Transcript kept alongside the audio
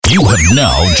You have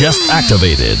now just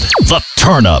activated the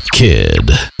Turn Up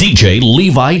Kid, DJ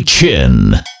Levi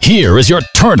Chin. Here is your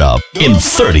turn up in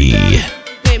 30.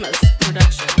 Famous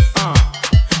Productions.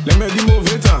 Let me move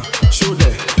it on. Shoot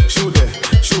it.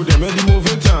 Let me move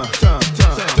it on.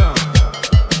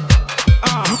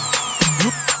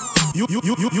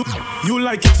 You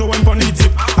like it so I'm on the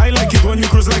tip. I like it when you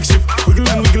cruise like ship. Wiggle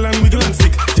and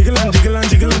stick. Jiggle and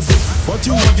stick. What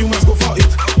you want, you must go for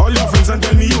it. All your friends and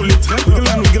tell me you lit. Wiggle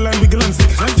and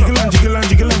stick. Jiggle and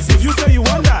stick. If you say you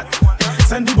want that,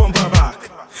 send the bumper back.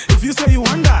 If you say you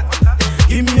want that,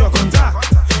 give me your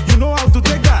contact. You know how to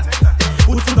take that.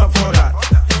 Put food up for that.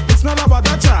 It's not about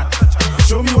that chat.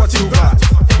 Show me what you got.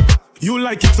 You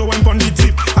like it so I'm on the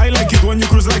tip. I like it when you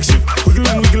cruise like ship. Wiggle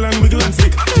and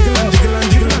stick. Jiggle and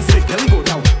stick. Let me go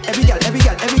down. Every girl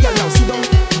now. Sit down.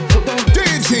 Go down.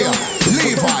 DJ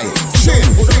Levi Chin.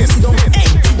 Go down. Sit down. Hey,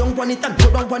 sit down on it and go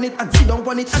down on it and sit down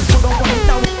on it and go down on it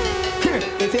now.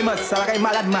 Hey, famous. Salary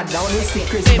mad down. We see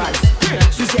crazy bad.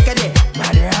 You see a day.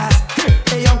 Mad ass.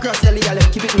 Hey, young girls, tell the girl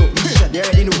keep it low. They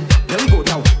already know. Let me go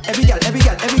down. Every girl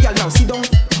now. Sit down.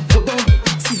 Go down.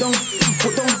 Sit down.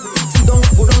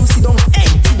 Hey,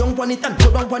 sit down on it and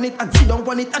go down on it and sit down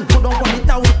on it and go down on it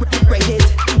now. Ride it.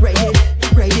 Let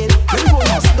me go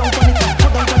now. Sit down on it and go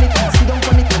down on it and sit down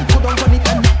on it and go down on it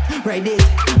and ride it.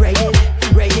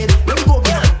 Let me go,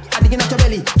 girl. I dig in at your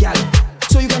belly, girl,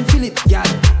 so you can feel it, girl,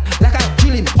 like I'm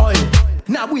drilling oil.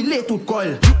 Now we late to call.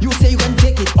 You say you can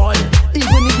take it all,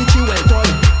 even if it's you well tall.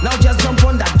 Now just jump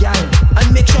on that, girl,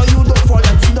 and make sure you don't fall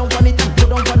and sit down on it and go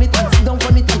down on it and sit down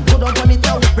on it and go down on it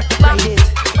now. Ride it.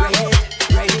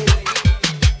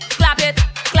 Clap it.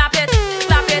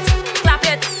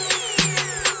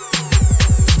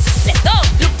 Let's go.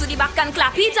 Look to the back and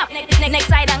clap it up. Next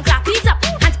side and clap it up.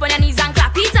 Hands on your knees and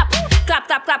clap it up. Clap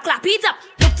it up.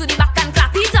 Look to the back and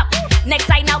clap it up. Next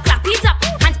side now clap it up.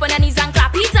 Hands on your knees and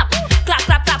clap it up. Clap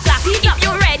it up. If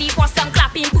you're ready for some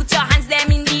clapping, put your hands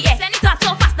them in the air. Clap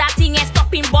so fast that thing is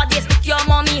stopping bodies. Look your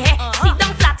mommy hair. Sit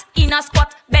down flat in a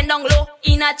squat. Bend down low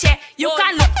in a chair. You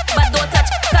can look but don't touch,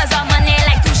 cause our money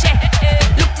like to share.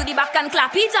 Look to the back and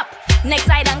clap it up. Next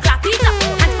side and clap it up.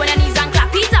 Hands on your knees and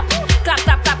clap it up. Clap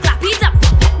it up.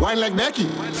 Wine like Becky,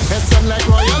 head sound like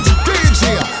royalty.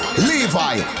 DJ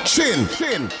Levi Chin.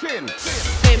 Famous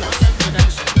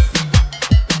Productions.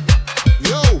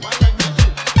 Yo,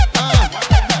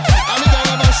 I'm a guy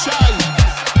never shy.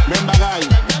 Remember guy.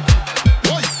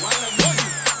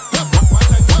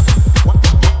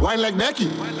 Wine like Becky,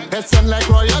 head sound like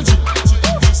royalty.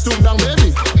 Stoop down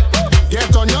baby,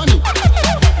 get on your knee.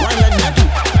 Wine like Becky,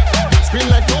 spin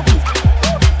like Topi.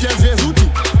 Pièce Vesuti,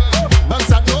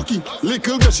 bounce at Noki.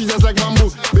 Little girl she just like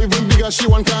bamboo. Even bigger she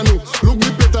want canoe. Look me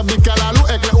better big kalalu.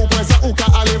 Ekle open sa uka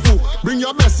ale fou. Bring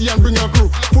your bestie and bring your crew.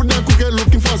 Food and cook it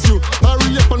looking for you.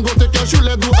 Hurry up and go take your shoe.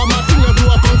 Let's do a martin, let's do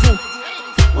a kung fu.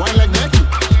 Wine like Becky.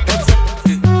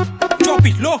 Drop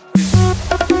it low.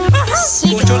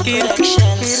 Control kid.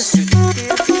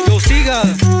 Yo Seagull,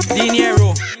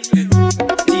 Dinero.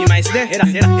 Team Ice there. Hera.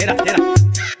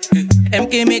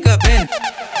 MK make a bend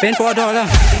for $1.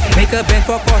 Make a bend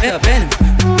for quarter, bend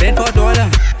for $1.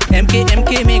 MK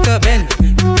make a bend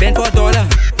for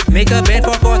 $1. Make a bend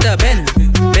for quarter, bend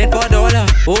for $1.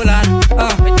 Hold on,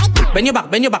 bend your back.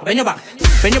 Bend your back.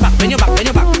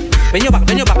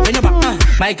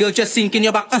 My girl just sink in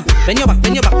your back. Bend your back.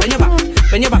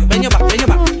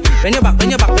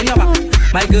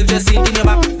 My girl just sink in your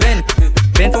back.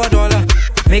 Bend for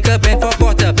 $1. Make a bend for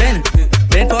quarter, bend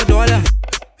for $1.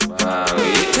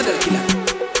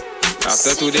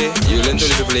 After today, you learn to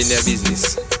little play in their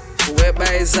business.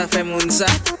 Whereby is a femunza.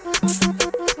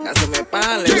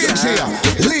 DJ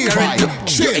Levi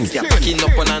Chin. You're packing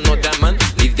up on another man,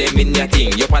 leave them in their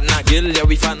thing. Your partner girl, you're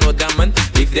with another man,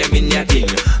 leave them in their thing.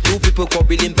 Two people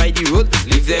quarreling by the road,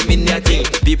 leave them in their thing.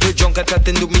 People drunk and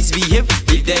starting to misbehave,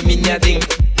 leave them in their thing.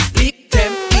 Leave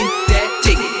them in their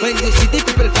thing. When you see the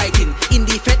people fighting, in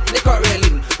the fete they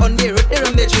quarreling. On the road they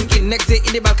run they drinking. Next day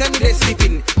in the balcony they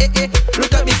sleeping.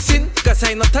 Look a big sin, cause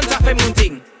I not tons of a moon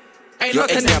thing. Your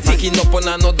ex they're picking up on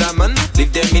another man,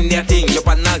 leave them in their thing. Your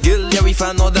partner girl, you're with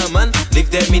another man, leave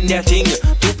them in their thing.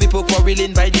 Two people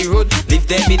quarreling by the road, leave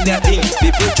them in their thing.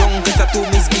 People drunk and start to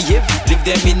misbehave, leave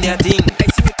them in their thing.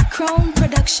 Chrome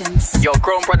Productions. Yo,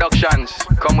 Chrome Productions,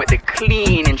 come with a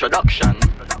clean introduction.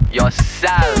 Your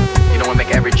Sal, you know we make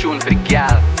every tune for the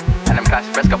gal. And I'm Class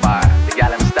Fresca Bar, the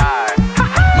gal I'm star.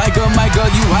 My girl,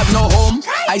 you have no home.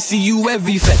 I see you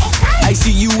every fed. I see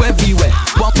you everywhere.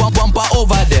 Bumper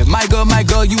over there. My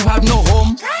girl, you have no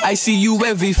home. I see you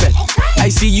every fed. I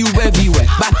see you everywhere.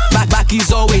 Back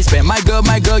is always fair. My girl,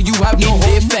 you have no home.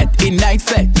 In day fed, in night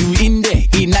fed, you in there.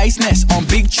 In niceness, on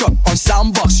big truck, on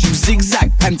soundbox, you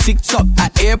zigzag and TikTok.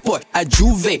 At airport, at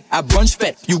Juve, at brunch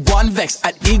fed, you gone vex.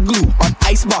 At igloo, on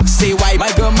icebox, say why.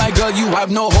 My girl, you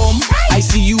have no home. I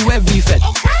see you every fed.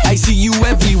 I see you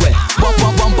everywhere.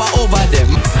 Bumper over them.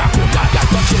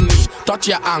 Touch your knee, touch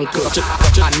your ankle, touch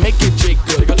it, and make it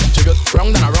jiggle.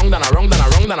 Wrong, then a wrong, then a wrong, then a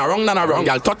wrong, then a wrong, then a wrong.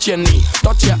 Girl, touch your knee,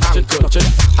 touch your ankle, touch it,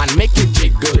 and make it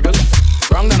jiggle.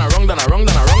 Wrong, then a wrong, then a wrong,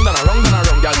 then a wrong, then a wrong, then a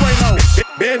wrong. Girl, right now,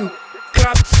 bend,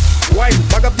 clap, wine,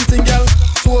 back up the thing, girl.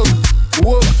 Swag,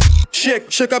 walk,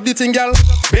 shake up the thing, girl.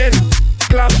 Bend,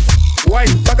 clap,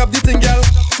 wine, back up the thing, girl.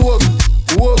 Swag,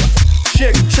 walk.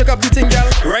 Shake up the thing, girl.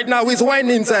 Right now it's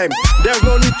whining time. There's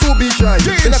no need to be shy.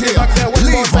 In the back there,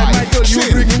 one more time, my girl, you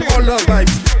bringing all the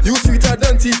vibes. You sweeter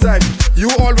than tea time.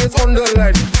 You always on the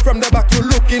line. From the back, you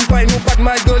looking fine. You bad,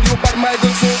 my girl. So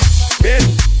bend,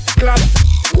 clap,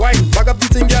 wine, back up the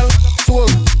thing, girl.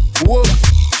 Swag, walk,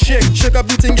 shake up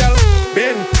the thing, girl.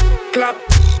 Bend, clap,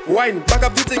 wine, back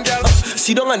up the thing, girl.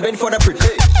 Sit down and bend for the prick.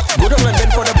 Go down and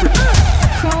bend for the prick.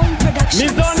 Crown Productions.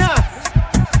 Miss Donna,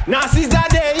 now since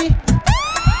that day.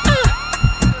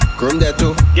 From there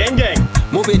too. Gang.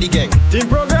 Move the gang. Team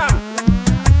program.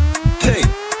 Hey.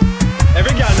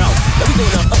 Every girl now. Let me go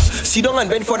now. Sit down and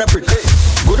bend for the prick.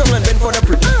 Go down and bend for the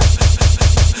prick.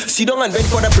 Sit down and bend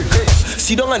for the prick.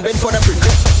 Sit down and bend for the prick.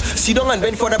 Sit down and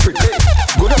bend for the prick.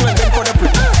 Go down and bend for the prick.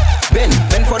 Bend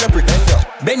for the prick.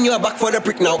 Bend your back for the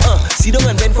prick now. Sit down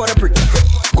and bend for the prick.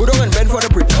 Go down and bend for the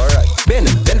prick. Alright. Bend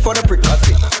for the prick.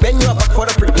 Okay. Bend your back for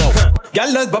the prick now. Girl,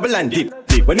 let's bubble and dip.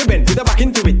 When you bend, put your back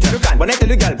into it. You can. When I tell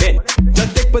you, girl, bend.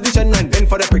 Just take position and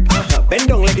bend for the prick. Bend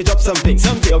down like you drop something.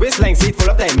 Your waistline seat full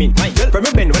of timing. My girl, from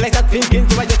your bend, when I start thinking,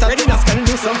 so I just ready now can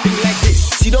do something like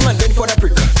this. Sit down and bend for the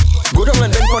prick. Go down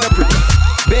and bend for the prick.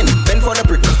 Bend for the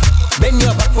prick. Bend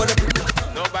your back for the prick.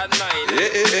 No bad mind.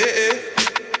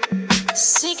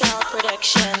 Signal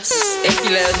Productions. If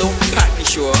you let no papi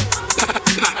show.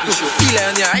 Feel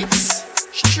on your heights.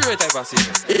 Straight I pass it.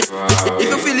 If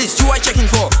you feel it's you I checking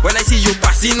for when I see you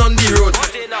passing on the road.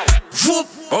 Whoop,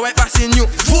 or I passing you.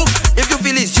 Whoop. If you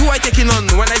feel it's you I taking on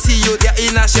when I see you there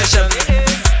in a session.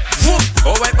 Whoop,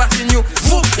 or I passing you.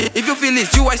 Whoop. If you feel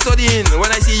it's you I studying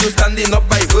when I see you standing up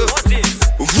by verb.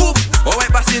 Whoop, or I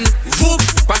passing. Whoop,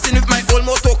 passing with my old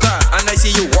motorcar and I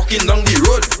see you walking down the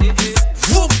road.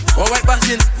 Whoop, or I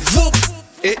passing. Whoop.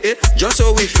 Just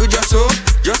so with you, just so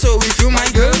with you, my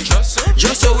girl.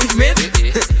 Just so with me.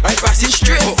 I pass it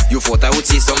straight. You thought I would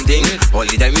say something. All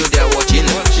the time you there watching.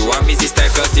 You want me to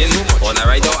start cutting. On a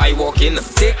ride out I walk in.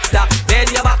 Tick tock, bend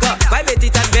your back up. 5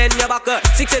 it and bend your back up.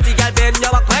 680 girl, bend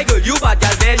your back. My girl, you bad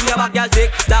girl, bend your back, girl.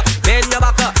 Tick tock, bend your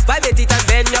back up. 5 it and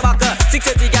bend your back up.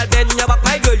 680 girl, bend your back.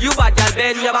 My girl, you bad girl,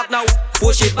 bend your back now.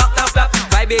 Push it back, tap, tap.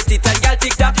 5 it and girl,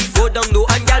 tick tock. Go down low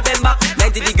and girl, bend back.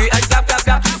 90 degree and clap.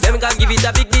 Them can give it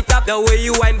a big beat up. The way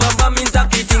you whine, bum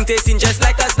intact. The thing tasting just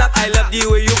like a snack. I love the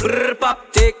way you brrr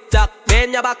pop. Tick tock,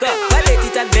 bend your back up. 5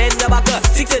 it and bend your back up.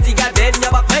 680 girl, bend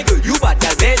your back. My girl, you bad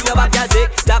girl, bend your back, girl.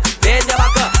 Tick tock, bend your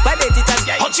back up. 5 it and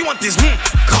girl. How you want this?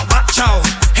 Call back chow.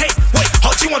 Hey, wait.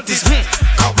 How you want this?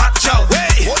 Call back chow.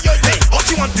 Hey, how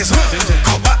you want this?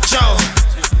 Call back chow.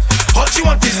 How you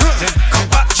want this? Call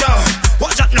back chow.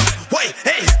 Watch out now. Wait,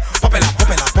 hey. Pop it up.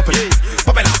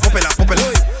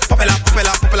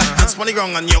 Hands on the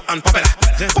ground and you and pop it up.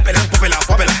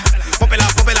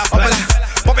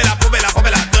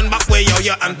 Turn back way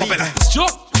yo and pop it up. Joe,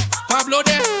 Pablo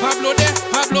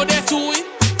there too.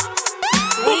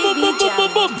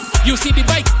 Boom. You see the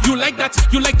bike, you like that,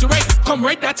 you like to ride, come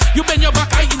ride that. You bend your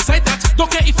back, I inside that. Don't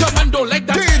care if your man don't like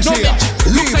that. No bench,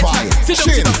 look side, sit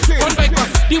down, one bike back.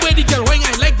 The way the girl wine,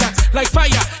 I like that, like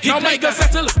fire. Now my girl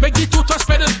settle, make the two touch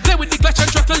pedal. Play with the clutch and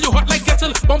throttle, you hot like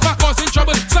kettle. Bumper causing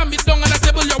trouble, slam it down on a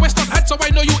table. Your waist on hard, so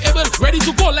I know you able. Ready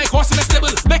to go like horse in a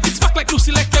stable. Make it spark like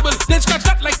Lucy like cable. Then scratch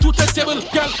that like two table.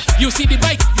 Girl, you see the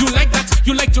bike, you like that,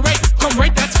 you like to ride, come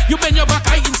ride that. You bend your back,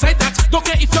 I inside that. Don't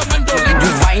care if your man don't like that.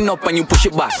 You wind up and you push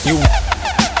it back. You.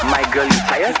 My girl, you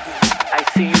tired? I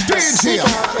see you DJ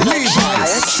Levi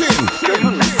Chin. Girl,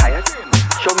 you not tired?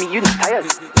 Show me you not tired.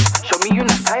 Show me you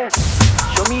not tired.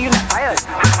 Show me you not tired.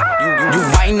 You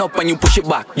wind up and you push it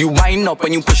back. You wind up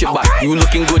and you push it back. You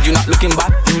looking good, you not looking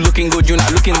back. You looking good, you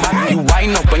not looking back. You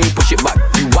wind up and you push it back.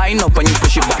 You wind up and you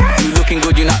push it back. You looking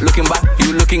good, you not looking back.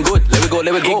 You looking good. Let me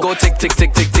go. Go tick.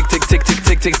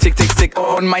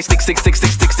 On my stick.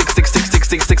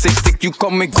 You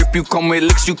come with grip, you come with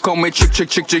licks, you come with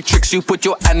tricks. You put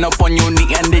your hand up on your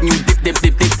knee and then you dip.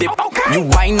 You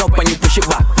wind up and you push it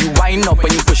back. You wind up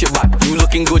and you push it back. You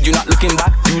looking good, you not looking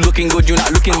back. You looking good, you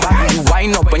not looking back. You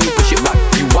wind up and you push it back.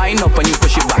 You wind up and you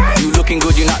push it back. You looking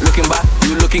good, you not looking back.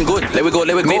 You looking good. Let we go,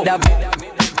 let we go.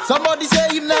 Somebody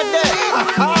say him not there.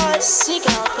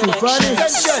 Too funny.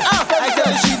 I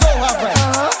tell you she don't have right.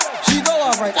 She don't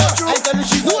have right. I tell you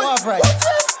she don't have right.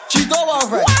 She don't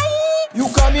have right. You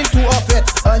come into a fete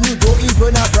and you don't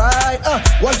even have right.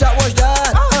 Watch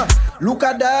that. Look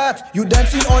at that. You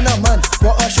dancing on a man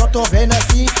for a shot of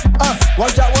Hennessy.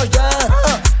 Watch that.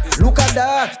 Look at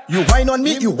that. You whine on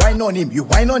me, you whine on him. You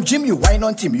whine on Jim, you whine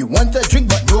on Tim. You want a drink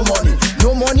but no money.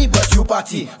 No money but you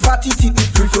party. Party till it's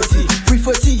 3:30.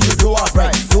 3:30 you don't have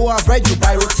right. Don't have right, you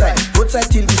buy roadside. Roadside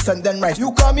till the sun then rise.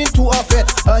 You come into a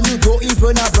fete and you don't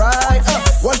even have right.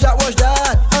 Watch that.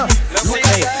 Look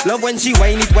at that. Love when she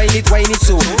whine it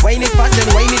so. Whine it fast and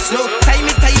whine it slow. Time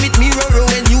it, mirror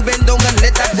when you bend down and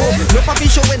let that go. No puppy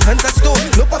show when hands are slow.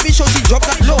 No puppy show she drop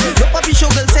that low. No puppy show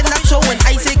girl send that show when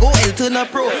I say go, I'll turn a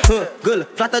pro. Girl,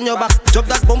 flat on your back, drop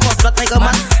that bumper flat like a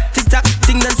man. Tick tack,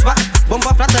 ting then smack.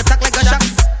 Bumper flat attack like a shack.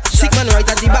 Sick man right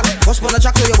at the back. Horse on the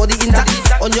track so your body intact.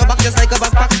 On your back just like a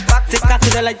backpack. Tick tack to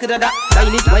the light to the dark.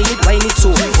 Whine it so.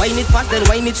 Whine it fast and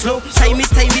whine it slow. Time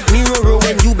it, mirror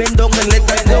when you bend down and let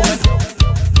that go.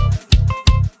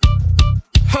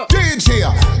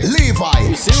 DJ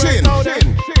Levi Chin.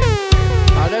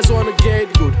 I just wanna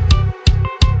get good.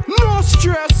 No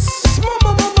stress.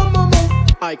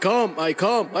 I come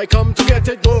to get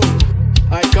it good.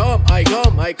 I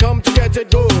come to get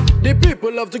it good. The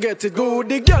people love to get it good.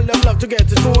 The girl them love to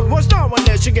get it good. Watch down when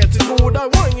there she get it good. I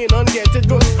whine on get it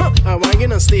good. I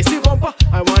whine on Stacy bumper.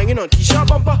 I whine on Tisha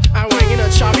bumper. I whine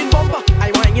on Charmin bumper.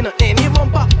 I whine on any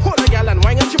bumper. Hold a girl and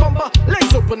whine on your bumper.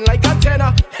 Legs open like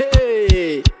antenna.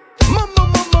 Hey, mama.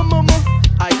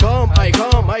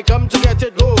 I come to get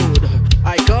it good.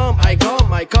 I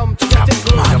come to get it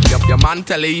good. Your man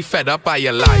tell you he fed up by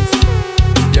your lies.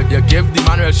 You give the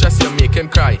man real stress, you make him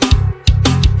cry.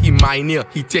 He mine you,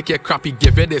 he take your crap, he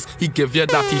give you this, he give you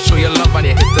that, he show you love and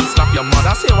you hit and slap your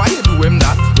mother. Say why you do him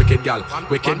that? Wicked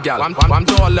gal. I'm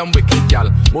to all them wicked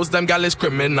gal. Most them gal is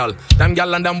criminal. Them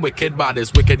gal and them wicked bad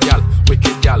is wicked gal.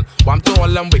 I'm to all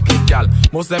them wicked gal.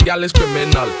 Most them gal is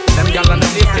criminal. Them gal and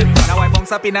them wicked bad. Now I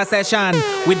bounce up in a session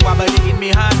with Wabali in me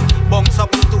hand. Bounce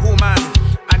up to who man?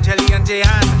 Angeli and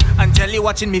Jehan. Angeli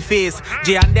watching me face.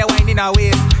 Jehan there whining her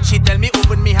waist. She tell me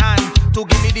open me hand to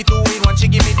give me the 2-in-1. She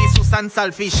give me the Susan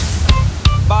Selfish.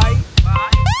 Bye.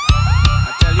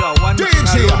 I tell you one thing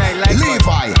alone I like.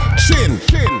 Levi Chin.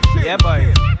 Yeah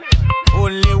boy.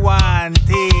 Only one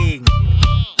thing.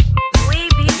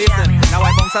 Listen, now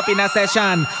I bounce up in a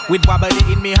session with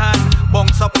Wabali in me hand.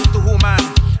 Bounce up to who man?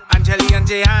 Angeli and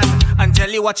Jehan.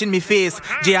 Angeli watching me face.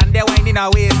 Jehan there whining her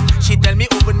waist. She tell me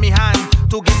open me hand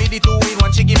to give me the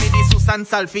 2-in-1. She give me the Susan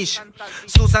Selfish.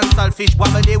 Susan Selfish.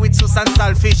 Wabali with Susan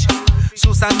Selfish.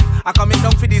 Susan, I coming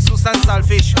down for the Susan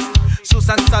Selfish.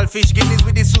 Susan Selfish. Give this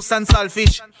with the Susan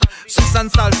Selfish. Susan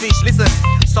Selfish. Listen,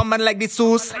 some man like the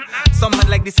Sus, some man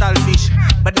like the Selfish.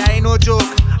 But that ain't no joke.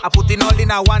 I put in all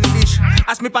in a one dish.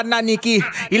 Ask me partner Nikki,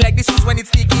 he like the Sus when it's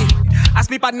sticky. Ask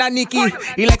me partner Nikki,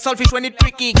 he like Selfish when it's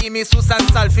tricky. Give me Susan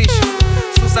Selfish.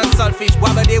 Susan Selfish.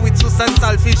 Wabali with Susan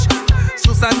Selfish.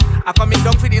 Susan, I coming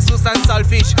down for the Susan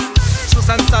Selfish.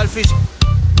 Susan Selfish.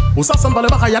 Usa somebody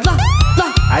bakayad la.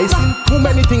 I seen too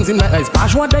many things in my eyes.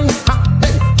 Bashwa day.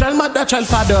 Hey, child mother, child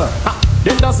father.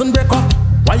 They doesn't break up.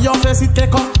 Why your face it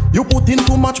take up? You put in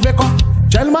too much makeup.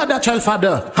 Child mother, child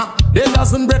father. They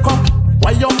doesn't break up.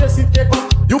 Why your face it take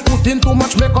up? You put in too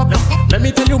much makeup. Let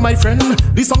me tell you, my friend,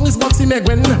 this song is Boxy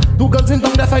Megwen. Two girls in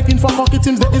town, they're fighting for cock. It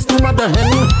seems there is too mother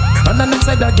hen. And the next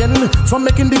side again, some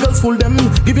making the girls fool them,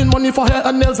 giving money for hair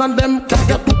and nails and them. Can't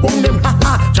get to pong them.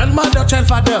 Child mother, child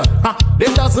father.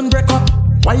 They doesn't break up.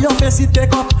 Why your face it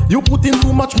take up? You put in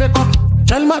too much makeup.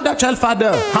 Child mother, child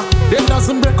father. They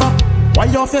doesn't break up. Why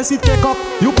your face it take up?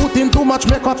 You put in too much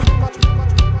makeup.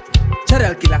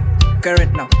 Cheryl Killer,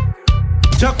 current now.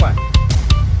 Jokwan,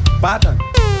 Barton.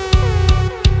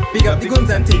 Big up the guns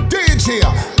and team. DJ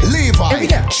Levi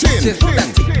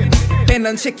Chin. Bend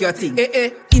and shake your thing.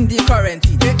 In the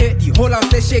quarantine. The whole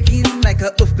house is shaking like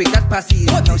a earthquake that passes.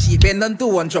 Now she bend and do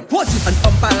one drop. On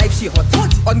Umpa life she hot.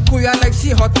 On Kuya life she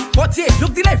hot. But yeah,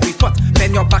 look the life report.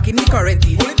 Bend your back in the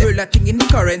quarantine. Roll a thing in the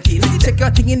quarantine. Check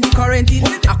your thing in the quarantine.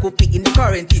 I could pick in the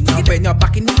quarantine. Now bend your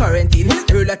back in the quarantine.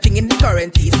 Roll a thing in the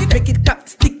quarantine. Make it tap,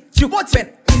 stick, you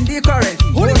bend in the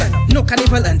quarantine. No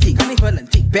carnival and thing.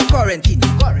 Back quarantine.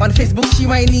 On Facebook she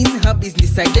whining, her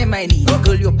business side them whining.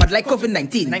 Girl you bad like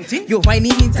COVID-19. You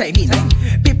whining in timing.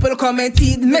 People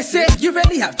commenting, message you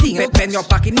really have thing. Pen your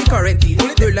pack in the quarantine.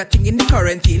 Girl a thing in the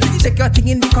quarantine. Check your thing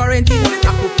in the quarantine. I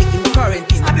could pick in the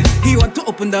quarantine. He want to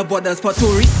open the borders for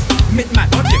tourists. Meet man.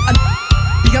 And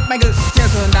pick up my girl.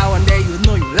 Just now and there you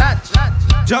know you latch.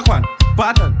 Jackman,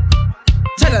 Patton,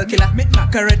 Channel killer,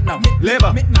 current now,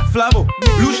 Labor, Flavo,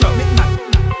 Blue Shop,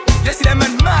 you see them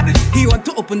man mad. He want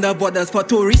to open the borders for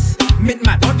tourists,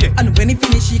 okay. And when he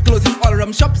finish, he closing all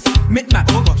rum shops,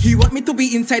 oh, he want me to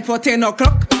be inside for 10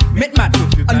 o'clock,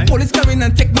 and police come in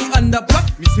and take me on the block.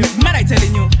 Man, I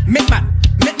telling you, man,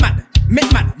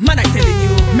 I telling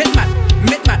you, man.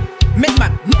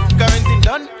 Quarantine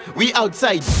done, we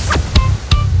outside.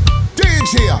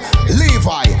 DJ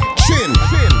Levi Chin.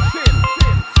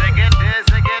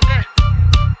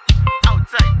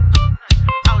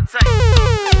 Outside.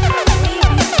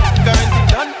 Quarantine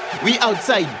done, we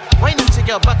outside. Why not check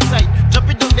your backside? Drop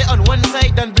it down there on one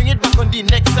side and bring it back on the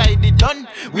next side. It done,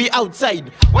 we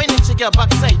outside. Why not check your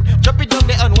backside? Drop it down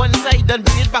there on one side and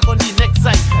bring it back on the next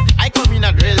side. I come in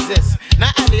at real zest.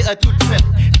 Now I lay a tooth fed.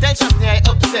 Tell shots me I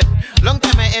upset. Long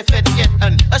time I effort yet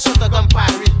and a shot of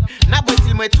Paris. Now boy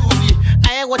till my 2D.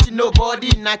 I ain't watching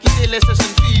nobody. Now keep the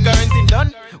session fee. Quarantine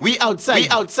done, we outside.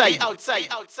 Outside.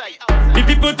 The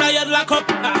people tired lock up.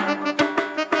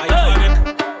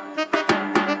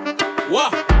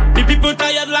 What? The people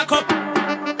tired lock up.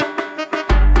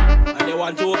 And they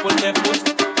want to open their post.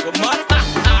 You mad?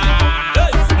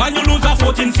 Hey, man, you lose a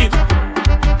 14 seat.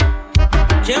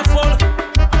 Careful.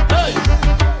 Hey,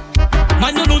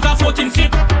 man, you lose a 14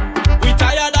 seat. We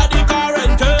tired of the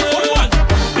quarantine. What you want?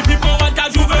 The people want a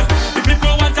juve. The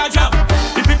people want a job.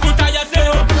 The people tired stay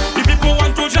home. The people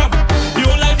want to jump. The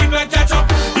whole life big like ketchup.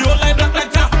 The whole life black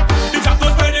like that. The job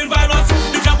was spreading virus.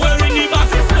 The job wearing the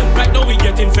mask. Right now we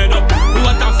getting fed up. We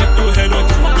want our set to head out.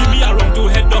 Give me a rum to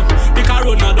head up. The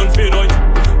corona don't fade out.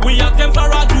 We have them for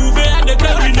a juve and they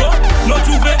tell me no. No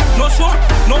juve, no show,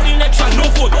 no election, no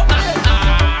vote.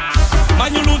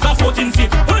 Man, you lose a 14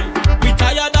 seat. We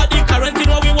tired of the quarantine.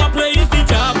 What we want play is the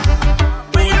job.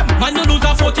 Man, you lose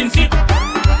a 14 seat.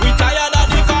 We tired of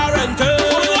the quarantine.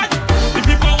 The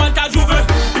people want a juve.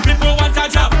 The people want a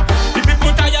job. The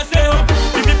people tired stay home.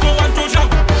 The people want to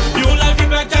jump. The whole life big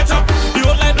like ketchup. The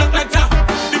whole life black like that.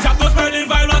 The job was spreading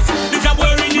virus. The job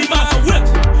wearing the mask. Wait,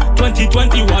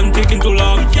 2021 taking too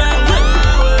long. Yeah, wait.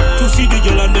 To see the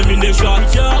girl and them in the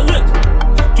shots. Yeah, wait.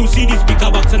 To see the speaker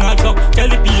box and a truck. Tell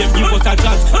the PM give us a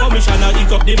chance. Commissioner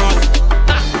is up the mask.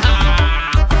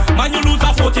 Man, you lose a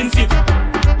 14 seat.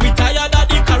 We tired of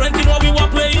the quarantine. What we want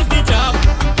play is the job.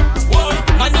 Whoa.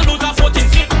 Man, you lose a 14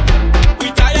 seat. We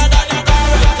tired of the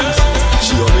quarantine.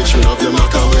 She always should have the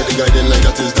maca away. The guy didn't like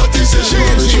that is that he says. She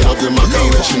always should have the maca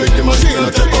away. She make the man feel a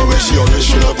type away. She always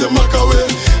should have the maca away.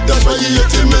 That's why you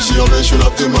hate me. She always should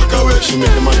have the maca away. She make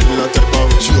the man feel a type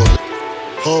away. She always.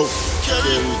 How?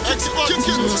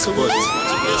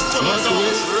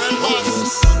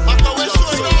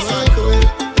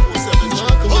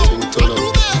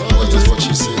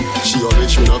 She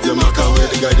always should have the maca away.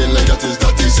 The guy didn't like that is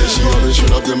that he says. She always should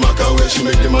have the maca away. She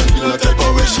make the man feel a type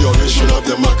away. She always should have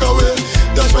the maca away.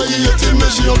 That's why you hate me.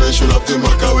 She always should have the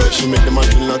maca away. She make the man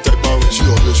feel a type away. She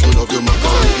always should have the maca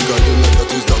away. The guy didn't like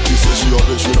that is that he says. She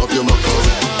always should have the maca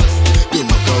away. The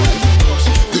maca away.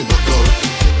 The maca away.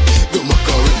 The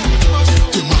maca away.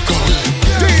 The maca away.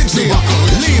 DJ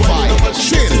Levi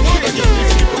Chin.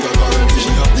 She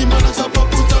have the man as a pop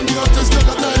put on the hottest girl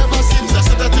that I ever seen. I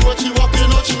said that when she walking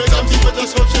out, she make them people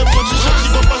just watch her. But she shot, she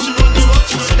go back, she run the road.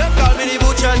 Them call me the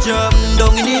butcher jump.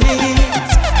 Down in the knees,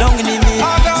 down in the knees,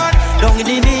 down in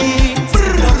the knees,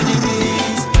 down in the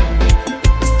knees.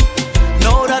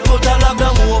 Now that total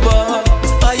lockdown over,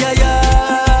 ay ay ay.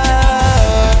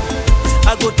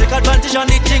 I go take advantage on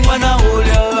the thing when I hold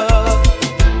ya.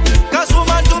 Cause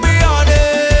woman, to be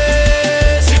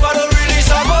honest, if I don't release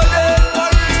a body,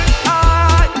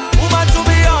 aye. Woman, to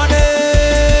be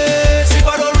honest, if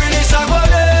I don't release a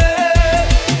body,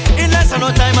 in less than no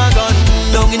time I gone.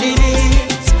 Down in the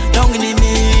knees, down in the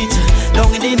meat,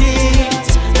 down in the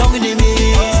knees, down in the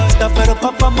meat. That fed up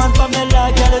papa man from the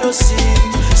lag, girl, let us see.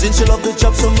 Since you love the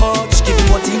job so much, give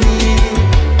him what he need.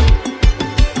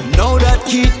 Now that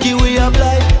kid, we have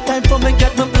life. Time for me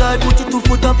get my blood, put your 2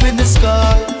 foot up in the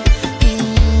sky.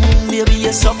 Baby,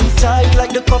 you're something tight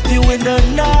like the coffee in the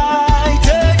night.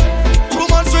 Hey. 2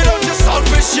 months without your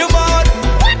selfish, you mad.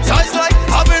 Ties like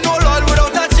having no Lord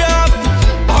without a job.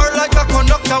 Or like a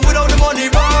conductor without the money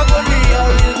bag. Only a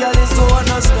real girl is to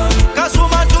understand. Cause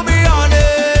woman, to be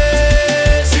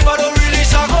honest, if I don't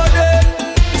release a go there.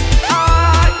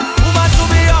 Aye, woman, to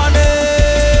be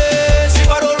honest.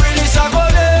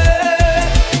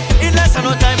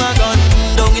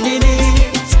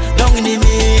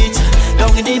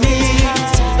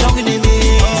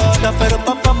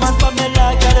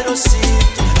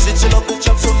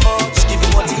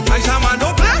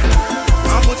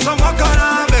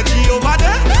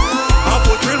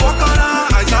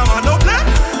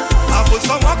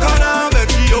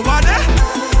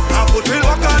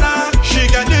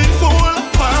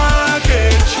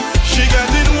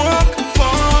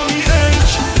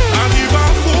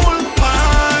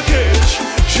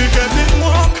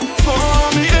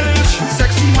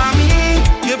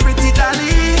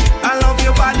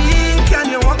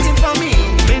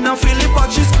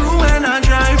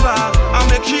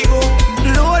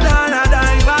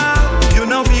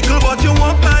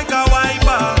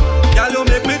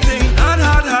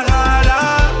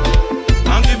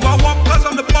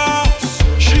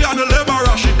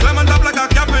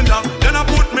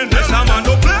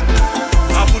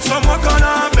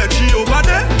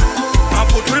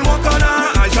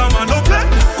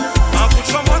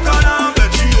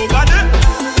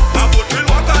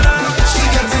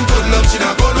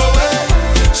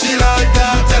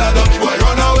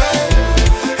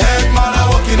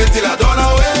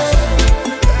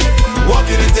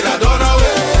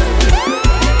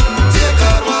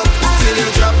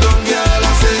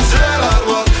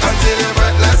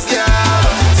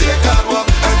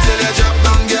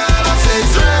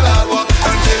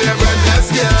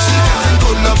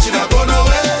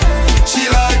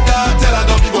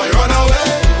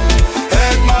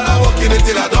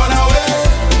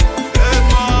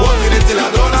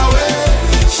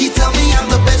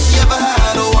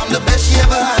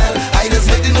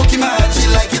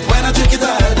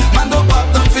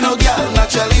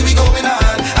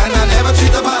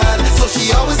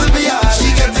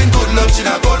 she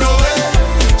not go nowhere.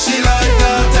 She like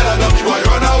that, tell her don't boy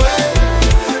run away.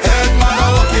 Head man, I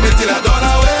walking it till I done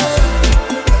away.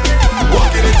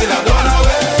 Walking it till I done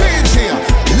away. DJ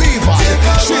Levi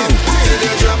Chin. Till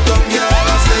you drop down, girl,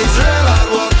 I say it's real hard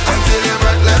work. Until you're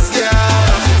breathless,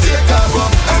 girl. Take a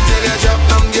bump until you drop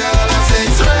down, girl, I say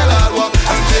it's real hard work.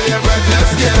 Until you're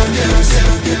breathless, girl.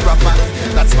 Proper,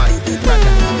 that's my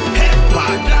brother. Head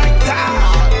man like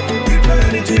that.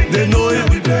 They know it,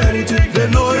 they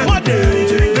know it, what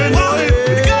they know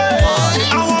it.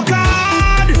 I walk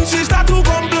hard, she start to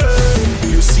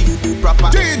complain. You see, proper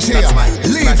DJ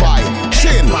Levi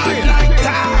Chin. Like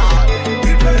that.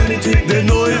 They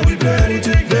know it,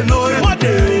 they know it, what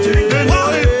they know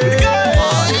it.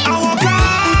 I walk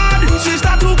hard, she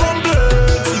start to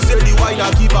complain. She said the wine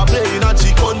I keep her playing and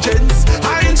she conscience.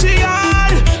 I ain't she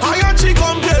hard, I ain't she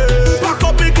complain. Back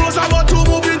up it close, I want to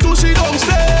move into she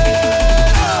downstairs.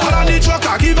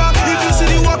 I give her, if you see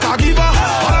the walk I give her,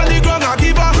 all on the ground I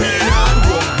give her,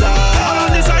 all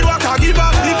on the sidewalk I give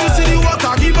her, if you see the walk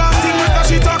I give her, think like that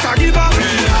she talk I give her,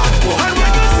 and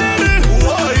when you see me,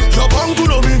 boy, you're bound to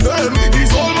know me name.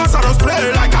 These old masters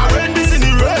play like I rain, this in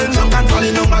the rain. Jump and fall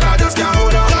in no matter, I just can't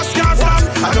hold her, just can't stop.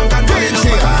 I jump and fall in no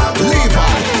matter,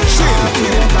 Levi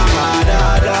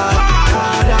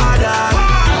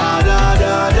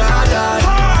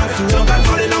jump and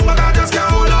fall in no matter, I just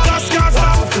can't hold her, just can't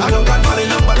stop. I don't got money,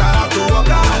 no, but I have to walk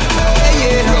out.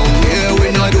 Round here we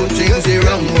no do things the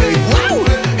wrong way. Wow.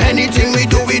 Anything we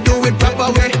do it proper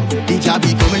way. The job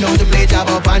be coming down to play job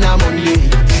up on a Monday.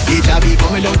 The job be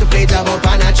coming down to play job up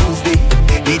on a Tuesday.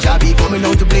 The job be coming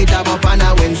down to play job up on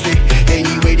a Wednesday.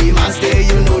 Anyway the man stay,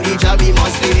 you know the job he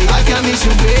must stay. I can't miss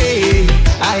you way,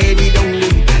 I hate it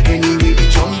only. Anyway the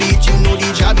drum beat, you know the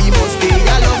job he must stay.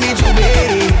 I love me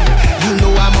today, you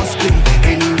know I must play.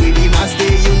 Anyway the man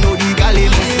stay, you know the galley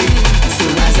must stay. So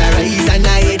as I rise and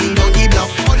I head it on the block,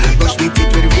 brush me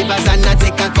teeth with rivers and I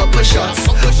take a couple shots.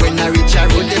 When I reach a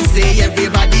road, they say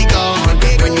everybody gone.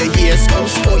 When you hear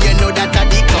scouts, oh you know that I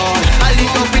the call. I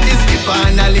link up with the skipper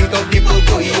and I link up the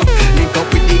Pocoyo. Link up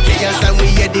with the chaos and we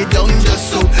head it down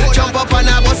just so. Jump up on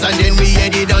a bus and then we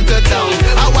head it down to town.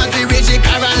 I want to reach the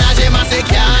carnage, I say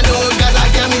can't know, cause I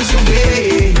can't miss you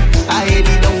way. I head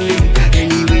it down late.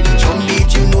 Anyway the drum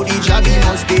beat, you know the job he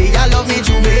must stay. I love me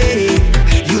too way,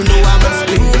 you know I must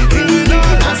play. Anyway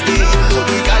the must stay, you know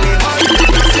the galley must stay.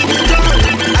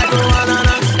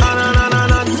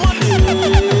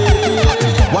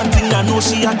 One thing I know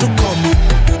she had to come.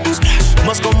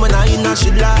 Must come when I in her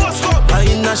she lies. I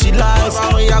in her she lies.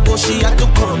 Where I go she had to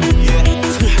come.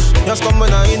 Just come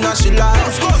when I in her she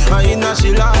lies. I in her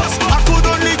she lies. I could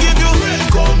only give you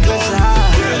come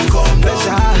pleasure, come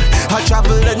pleasure. I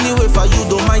travel anyway for you,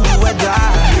 don't mind you weather.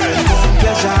 Come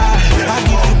pleasure, I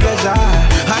give you pleasure.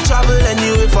 I travel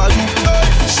anyway for you.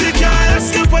 She can't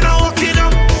escape when I walk in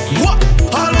her. What?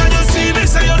 All when you see me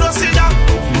say you don't see that.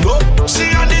 No,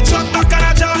 she on the truck back and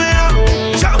I jam her.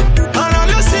 Jam, and all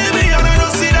you see me and I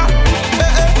don't see that.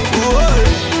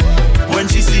 When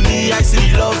she see me, I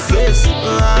see love face.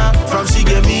 From she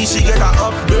get me, she get an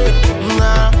upgrade.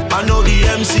 I know the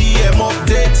MCM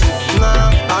update.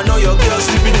 I know your girl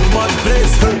sleeping in mud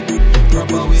place.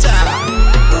 Proper way,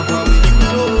 proper way, you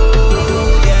know.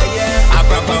 Yeah, yeah. A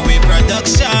proper way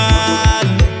production.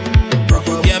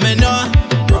 Yeah, me know.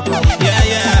 Yeah,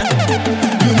 yeah.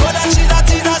 You know that she's a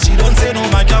teaser. She don't say no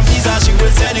man can please her. She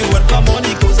will send you what for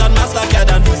money goes on Mastercard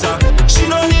and Visa. She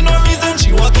don't need no reason.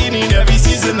 She walking in every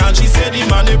season and she said the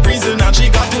man in prison and she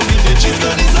got to be the cheese.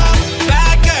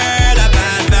 Bad girl, a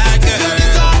bad girl.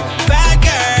 Bad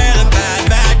girl, a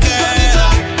bad girl.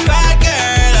 Bad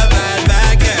girl, a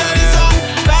bad girl.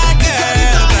 Bad girl,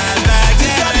 a bad girl.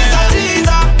 This girl is a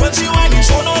teaser. When she whine, you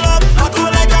show no love. I go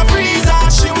like a freezer.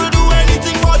 She will do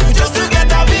anything for you just to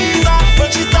get a visa. When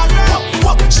she start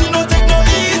walk, she don't take no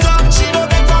easer. She don't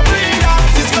beg for breather.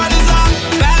 This girl is a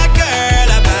bad girl,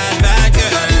 a bad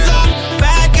girl.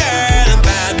 Bad girl, a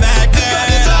bad girl.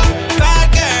 Bad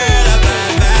girl, a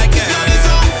bad girl.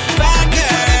 Bad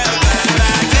girl, a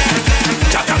bad girl.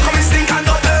 Chap chap coming stink and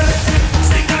dirty.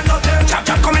 Stink and dirty. Chap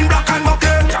chap coming black and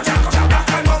bucket. Chap chap black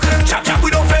and bucket. Chap chap we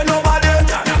don't fear nobody.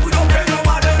 Chap chap we don't fear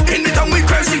nobody. In the tongue we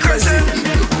crazy.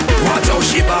 Watch how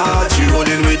she bad. She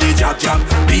rolling with the chap chap.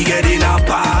 Big head in a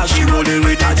bar. She rolling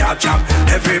with a chap chap.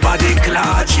 Everybody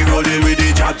glad. She rolling with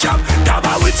the chap chap.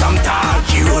 Daba with some tag.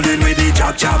 She rolling with the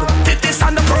chap chap. Titty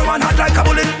stand up firm and hot like a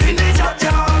bullet. In the chap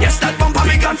chap. Yes, that bumper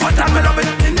big and fat and me love it.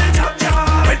 In the chap chap.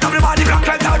 With everybody black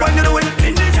like that when you do it.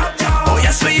 In the chap chap. Oh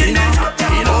yes, we in it.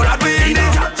 You know that we in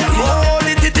it. Oh,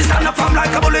 the titty stand up firm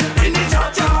like a bullet. In the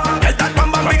chap chap. Yes, that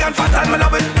bumper big and fat and me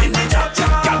love it. In the chap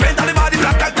chap. Can't paint everybody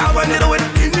black like that when you do it.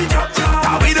 In the chap chap.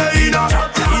 Now we the inner.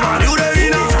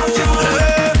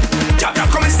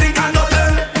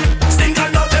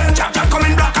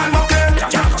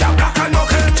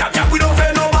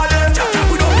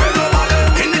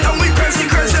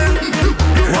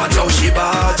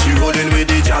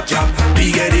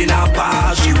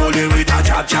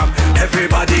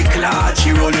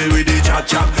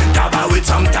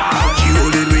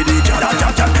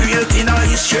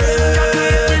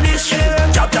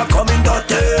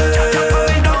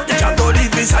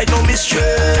 hide no mystery.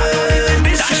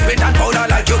 Dash me that powder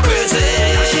like you crazy.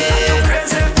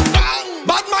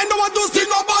 Bad mind don't want to see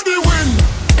nobody win.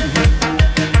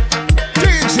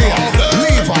 DJ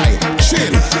Levi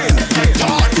Chin.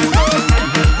 Talk to them.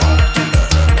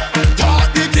 Talk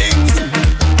the things.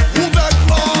 Who vex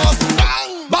fast.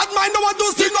 Bad mind don't want to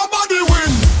see nobody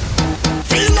win.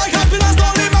 Feel like happiness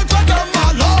only meant for them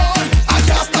alone. I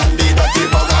can't stand the dirty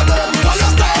bug of them. All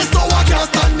your style so I can't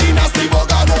stand the nasty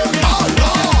bug of them. Oh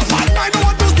Lord, bad mind don't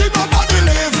want to see nobody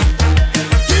live.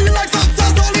 Feel like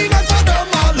success only meant for them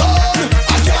alone.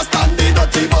 I can't stand the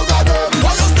dirty bug of them.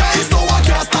 All your style so I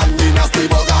can't stand the nasty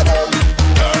bug of them.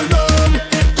 Tell them,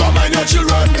 go mind your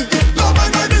children. Go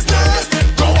mind my business.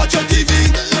 Go watch your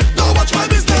TV. Go watch my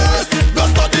business. Go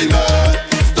study me.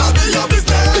 Study your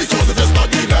business. Because if you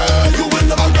study me, you will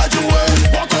never graduate.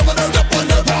 Walk over them, step on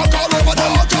them, walk all over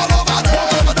them, walk all over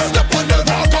them. Step on them,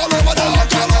 walk all over them,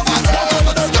 walk all over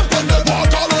them. Step on them,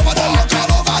 walk all over them, walk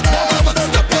all over them.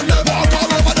 Step on them, walk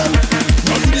all over them.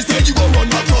 Now you dey say you go run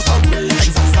across a bridge.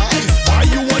 Exercise. Why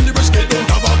you on the bridge? They don't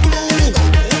have a clue.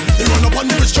 They run up on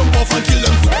the bridge, jump off and kill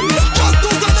themselves. Just to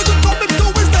say they could come into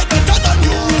instead better than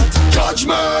you.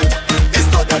 Judgment is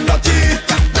so them dirty.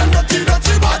 Them dirty,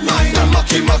 dirty bad mind. Them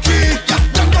mucky, mucky.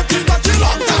 Them dirty, dirty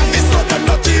long time. It's so them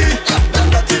dirty. Them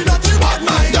dirty, dirty bad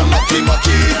mind. Them mucky,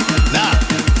 mucky. Nah,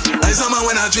 I say man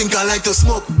when I drink I like to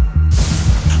smoke.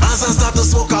 As I start to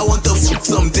smoke I want to fuck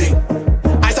something.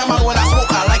 I say man when I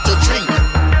smoke I like to drink.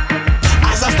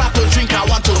 As I start to drink I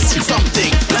want to fuck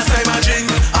something. Last time I drink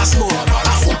I smoke,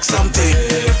 I fuck something.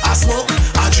 I smoke,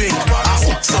 I drink, I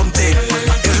fuck something.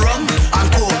 It's rum and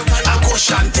coke and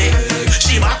Koshanti.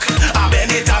 She back, I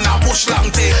bend it and I push long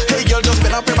thing. Hey girl just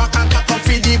bend up your back and cock up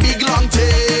for the big long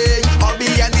thing. All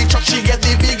behind the truck she get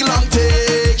the big long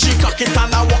thing. She cock it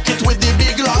and I walk it with the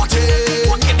big long thing.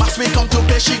 Walk it past me come to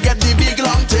play she get the big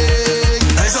long thing.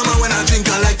 I say man when I drink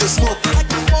I like to smoke.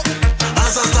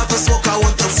 As I start to smoke I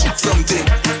want to fuck something.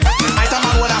 I say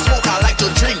man when I smoke I like to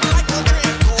drink.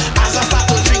 As I start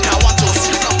to drink I want to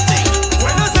fuck something.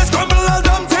 When I say scramble all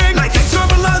dumb thing, like I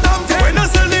scramble all dumb thing. When I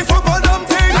say leaf up all dumb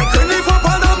thing, like I leaf up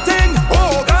all dumb thing.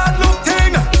 Oh God, look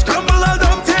thing, scramble all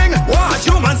dumb thing. Watch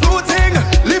humans do thing,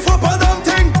 leaf up all dumb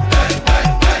thing.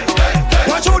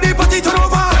 Watch how the party turn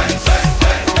over.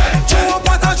 Chew up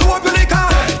water, chew up your liquor.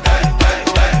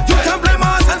 You can blame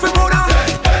us and for powder.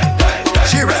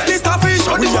 She rest the starfish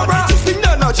on the cobra.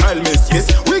 No child miss, yes.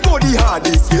 We go the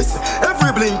hardest, yes.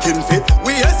 Every blinking fit,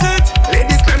 We yes it.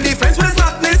 Ladies claim the French with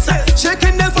slackness,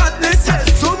 shaking the fatness.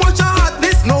 So much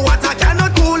hotness, no water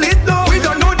cannot cool it. No, we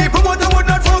don't know the promoter would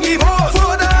not forgive us.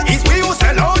 For that, it's we who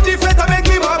sell out the flat and make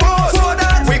him a boss. For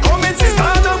that, we come in since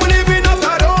start and we living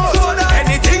after those. For that,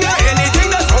 anything,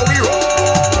 that's how we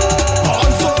roll.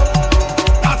 Answer,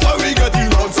 that's how we get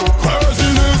in on so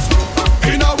craziness.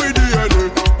 In our DNA,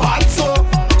 answer,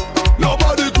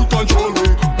 nobody could control me.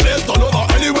 Place all over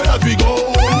anywhere that we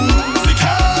go.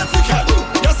 Sickhead, sickhead,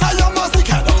 yes I am a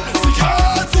sickhead.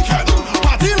 Sickhead, sickhead,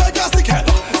 party like a sickhead.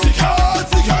 Sickhead,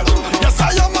 sickhead, yes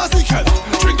I am a sickhead.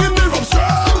 Drinking the rum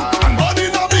strong and body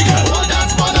in a big head. Oh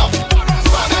that's burn up,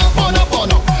 burn up, burn up,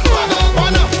 burn up, burn up,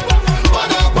 burn up,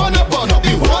 burn up, burn up, burn up.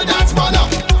 The whole dance burn up,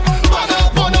 burn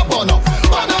up, burn up, burn up,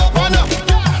 burn up, burn up,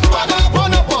 burn up,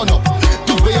 burn up, burn up.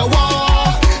 Do what you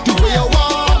want, do what you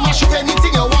want, mash up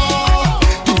anything you want.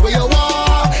 Do what you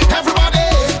want, everybody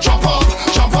jump up,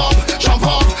 jump up, jump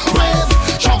up, wave,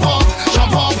 jump up,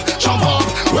 jump up, jump up,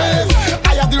 wave.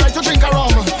 I have the right to drink a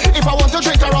rum. If I want to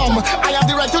drink a rum, I have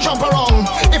the right to jump around.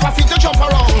 If I feel to jump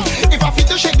around, if I feel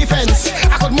to shake the fence,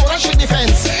 I could more than shake the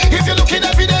fence. If you look at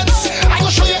evidence, I will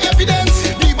show you evidence.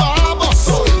 The bar bus,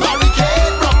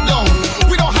 barricade broke down.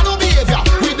 We don't have no behavior,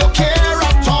 we don't care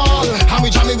at all. And we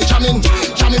jamming, we jamming,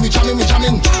 jamming, we jamming, we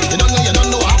jamming. You don't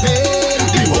know what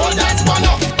happened. The whole dance burn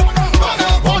up, burn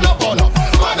up, burn up, burn up,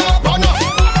 burn up, burn up.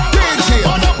 DJ,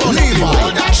 burn up, leave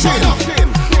all that shit up.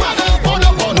 Burn up, burn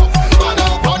up, burn up, burn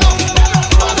up, burn up,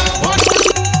 burn up, burn up.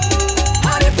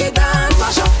 And if we dance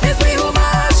mash up, it's we who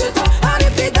mash it up. And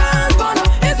if we dance burn up,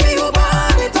 it's we who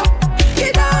burn it up. We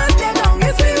dance tear down,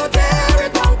 it's we who tear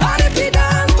it down. And if we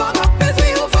dance fuck up, it's we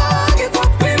who fuck it up.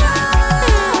 We mad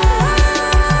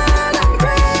and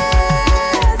crazy.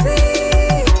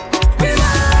 We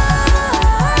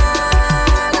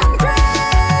mad and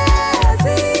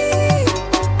crazy.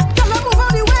 Tell them move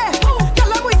out the way. Tell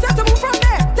them we set to move from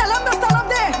there. Tell them to stand up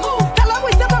there. Tell them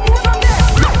we set to move from there.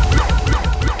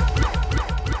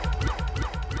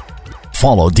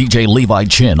 Follow DJ Levi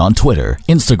Chin on Twitter,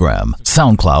 Instagram,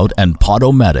 SoundCloud, and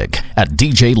Podomatic at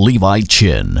DJ Levi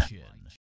Chin.